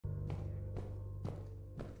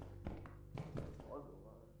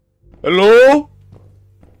Hello?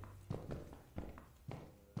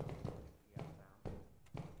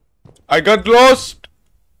 I got lost.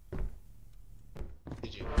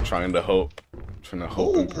 Did you? Trying to hope. Trying to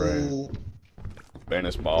hope and pray.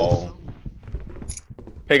 Venice ball.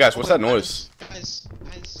 Hey guys, what's that noise? Guys.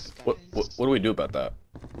 What do we do about that?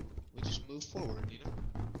 We just move forward, you know?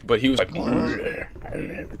 But he was like,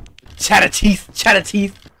 chatter teeth.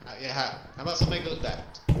 Yeah, how about somebody goes back?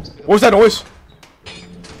 What was that noise?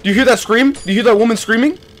 Do you hear that scream? Do you hear that woman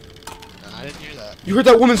screaming? No, I didn't hear that. You heard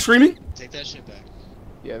that woman screaming? Take that shit back.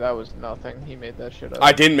 Yeah, that was nothing. He made that shit up.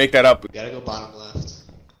 I didn't make that up. We gotta go bottom left.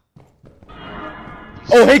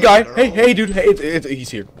 Oh, hey guy. Hey dude. Hey, he's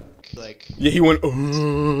here. Like. Yeah, he went. Oh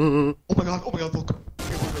my god, look.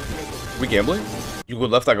 We gambling? You go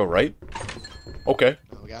left, I go right. Okay.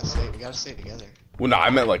 No, we gotta stay together. Well, no, I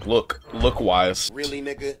meant like look wise. Really,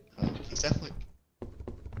 nigga? He's definitely.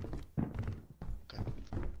 Okay.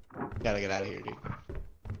 Gotta get out of here, dude.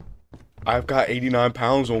 I've got 89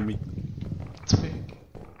 pounds on me. It's big.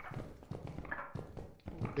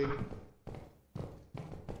 Big.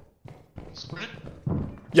 Sprint.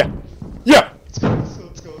 Yeah. Let's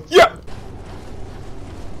go. Yeah.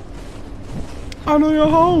 I know you're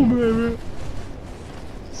home, baby.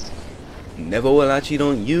 Never will I cheat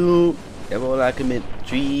on you. Never will I commit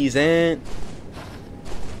treason.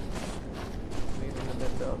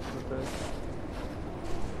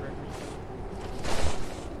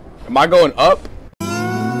 Am I going up?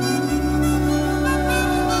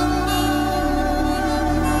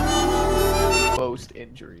 Most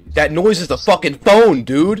injuries. That noise is the fucking phone,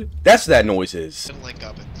 dude. That's what that noise is. Didn't link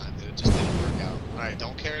up in time, dude. It just didn't work out. Alright,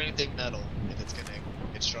 don't carry anything metal if it's gonna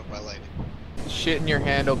get struck by lightning. Shit in your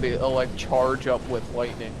hand will like charge up with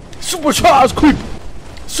lightning. Supercharged creeper.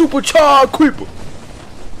 Supercharged creeper.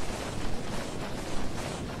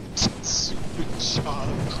 Super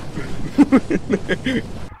charged.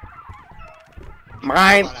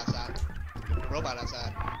 Mine. Robot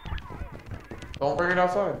outside. Robot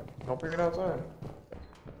outside. Don't bring it outside.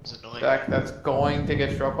 It's annoying. That's going to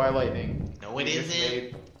get struck by lightning. No, it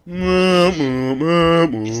isn't.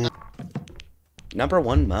 Number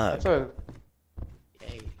one mug.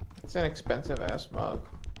 It's an expensive ass mug.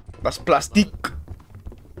 That's plastic.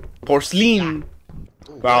 Porcelain.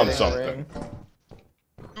 Found Wedding something.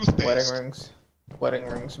 Toothpaste. Wedding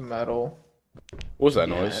rings, metal. What was that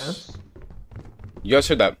noise? Yes. You guys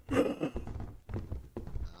heard that? That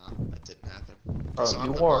didn't happen. Oh, So I'm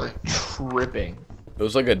you the are blind. It tripping.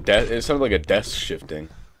 was like a desk. It sounded like a desk shifting.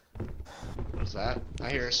 What is that? I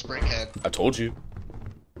hear a spring head. I told you.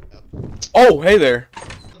 Oh, hey there.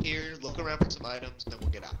 Here, look around for some items, then we'll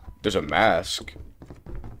get out. There's a mask.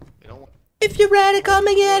 We don't want. If you're ready, come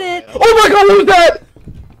and get it. Oh my god, what was that?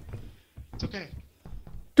 It's okay.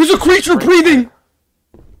 There's a creature breathing.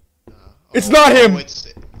 It's Oh, not him. It's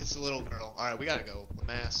the little girl. Alright, we gotta go. The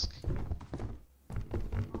mask.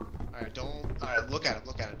 Alright, look at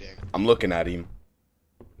him, Diego. I'm looking at him.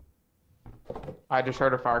 I just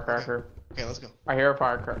heard a firecracker. Okay, let's go. I hear a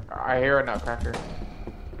firecracker. I hear a nutcracker.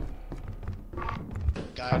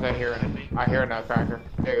 Guy, As I hear it. I hear a nutcracker.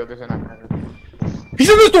 There you go, there's a nutcracker. He's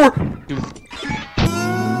in this door. Dude.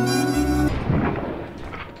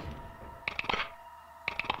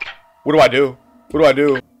 What do I do? What do I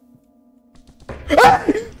do? Ah!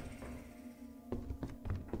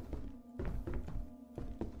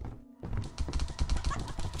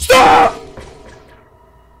 Stop!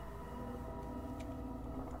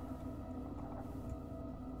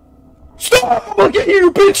 Stop! I'm gonna get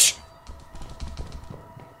you, bitch!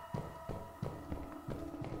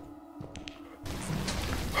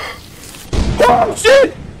 Oh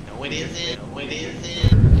shit! No, it isn't.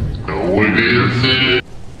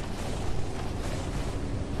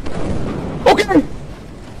 Okay!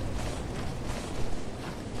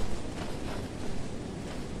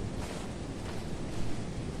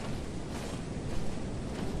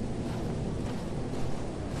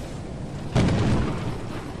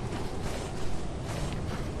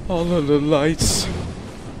 All of the lights.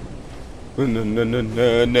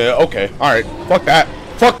 No. Okay, alright. Fuck that.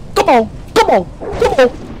 Fuck. Come on.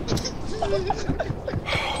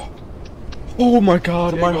 Oh my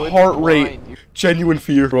god, my Diego, it's heart rate. blind, you- Genuine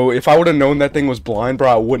fear. Bro, if I would have known that thing was blind, bro,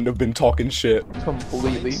 I wouldn't have been talking shit.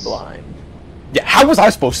 Completely blind. Yeah, how was I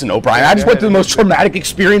supposed to know, Brian? I just went through the most traumatic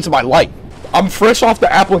experience of my life. I'm fresh off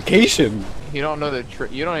the application. You don't know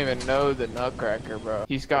you don't even know the nutcracker, bro.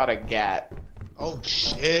 He's got a gat. Oh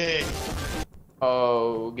shit.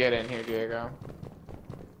 Oh, get in here, Diego.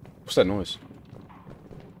 What's that noise?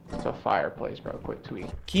 It's a fireplace, bro. Quick tweet.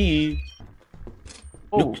 Key.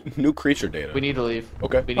 Oh, New creature data. we need to leave.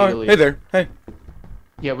 Okay. We need Alright, to leave. hey there. Hey.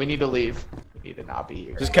 Yeah, we need to leave. We need to not be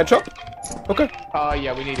here. Just catch up? Okay.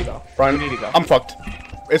 Yeah, we need to go. Brian, we need to go. I'm fucked.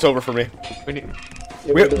 It's over for me. We need.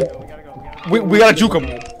 We, We gotta go. we gotta juke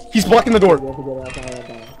him. He's blocking the door.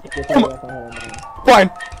 Come on. Brian,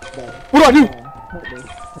 what do I do?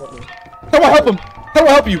 How do I help him? How do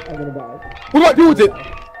I help you? What do I do with it?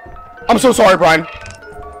 I'm so sorry, Brian.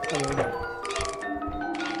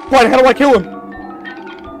 Brian, how do I kill him?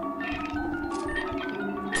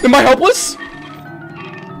 Am I helpless?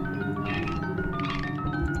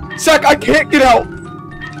 Zach, I can't get out.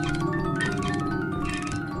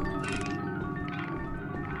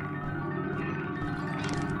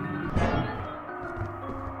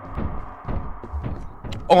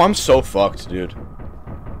 Oh, I'm so fucked, dude.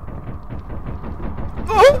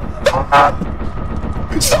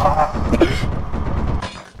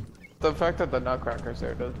 The fact that the Nutcracker's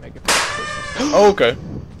there does make it Christmas. Oh, okay.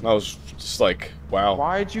 That was just like, wow.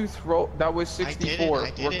 Why'd you throw? That was 64. I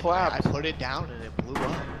did We're it. clapped. I put it down and it blew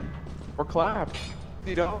up. We're clapped.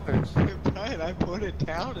 $50. Brian, I put it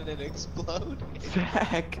down and it exploded.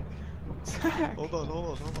 Zach. Zach. Hold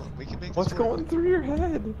on. We can make What's this work. going through your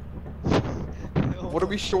head? What are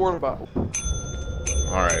we short about?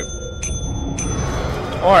 Alright.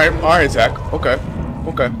 Alright, Zach. Okay.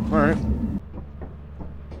 Alright.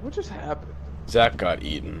 What just happened? Zach got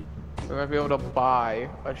eaten. We might be able to buy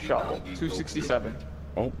a shovel. 267.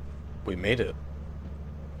 Oh, we made it.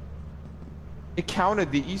 It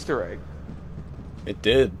counted the Easter egg. It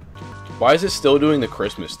did. Why is it still doing the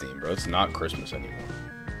Christmas theme, bro? It's not Christmas anymore.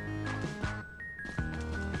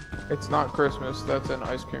 It's not Christmas. That's an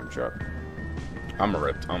ice cream truck. I'm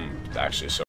ripped. I'm actually so